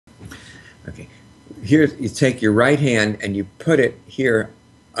Okay. Here, you take your right hand and you put it here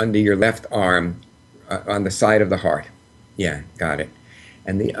under your left arm on the side of the heart. Yeah, got it.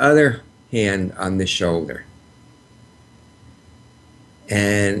 And the other hand on the shoulder.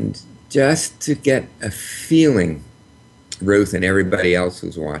 And just to get a feeling, Ruth and everybody else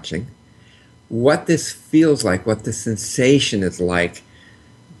who's watching, what this feels like, what the sensation is like,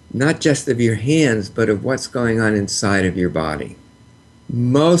 not just of your hands, but of what's going on inside of your body.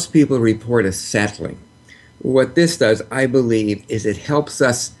 Most people report a settling. What this does, I believe, is it helps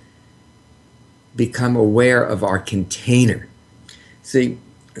us become aware of our container. See,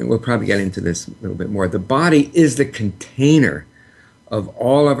 and we'll probably get into this a little bit more. The body is the container of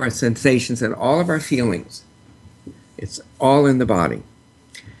all of our sensations and all of our feelings. It's all in the body.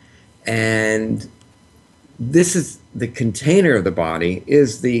 And this is the container of the body,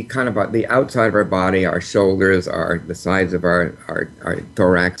 is the kind of the outside of our body, our shoulders, the sides of our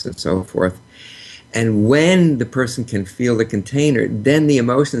thorax and so forth. And when the person can feel the container, then the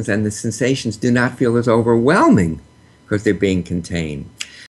emotions and the sensations do not feel as overwhelming because they're being contained.